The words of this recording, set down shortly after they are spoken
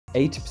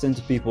80%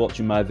 of people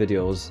watching my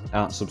videos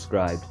aren't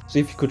subscribed, so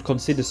if you could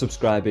consider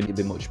subscribing, it'd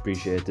be much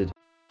appreciated.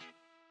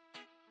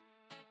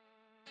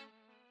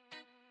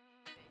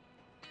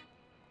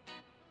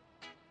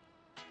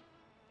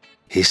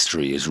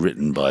 History is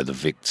written by the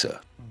victor.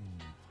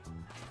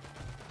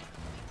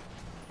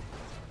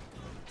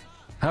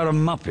 How'd a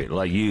muppet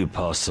like you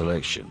pass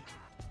selection?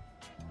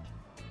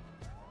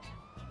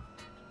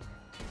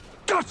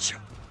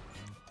 Gotcha!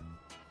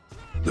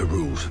 The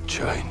rules have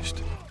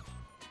changed.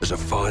 There's a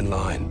fine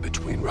line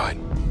between right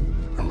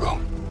and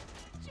wrong.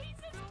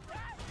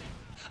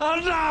 Oh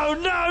no,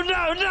 no,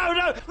 no, no,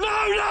 no,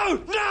 no,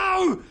 no,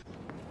 no!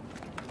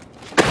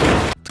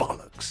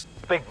 Bollocks.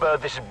 Big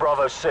Bird, this is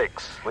Bravo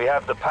 6. We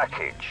have the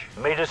package.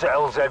 Meet us at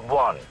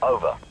LZ1.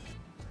 Over.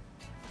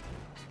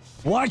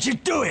 Why'd you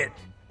do it?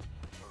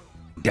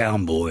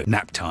 Down, boy.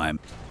 Nap time.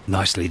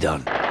 Nicely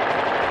done.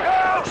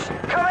 Girls!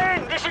 Come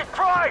in! This is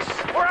Price!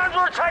 We're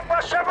under attack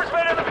by Shepherd's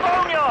men in the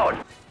boneyard!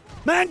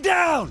 Man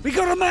down! We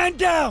got a man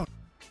down!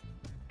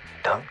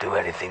 Don't do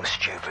anything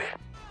stupid.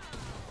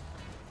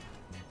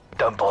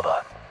 Don't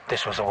bother.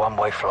 This was a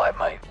one-way flight,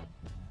 mate.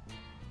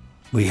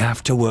 We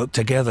have to work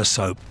together,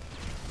 Soap.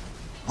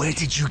 Where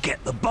did you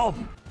get the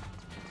bomb?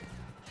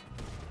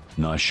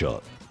 Nice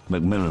shot.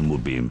 Macmillan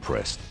would be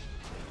impressed.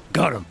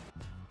 Got him.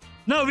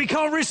 No, we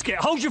can't risk it.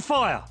 Hold your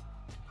fire.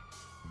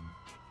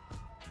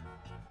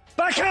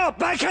 Back up!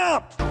 Back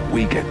up!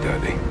 We get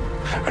dirty,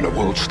 and the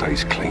world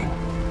stays clean.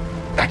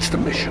 That's the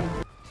mission.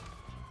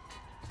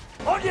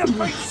 On your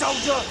feet,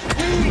 soldier!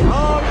 We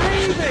are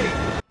leaving!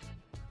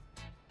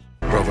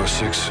 Bravo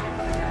 6.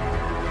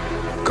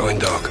 Going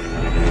dark.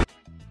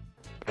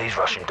 These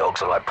Russian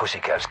dogs are like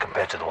pussycats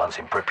compared to the ones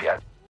in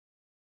Pripyat.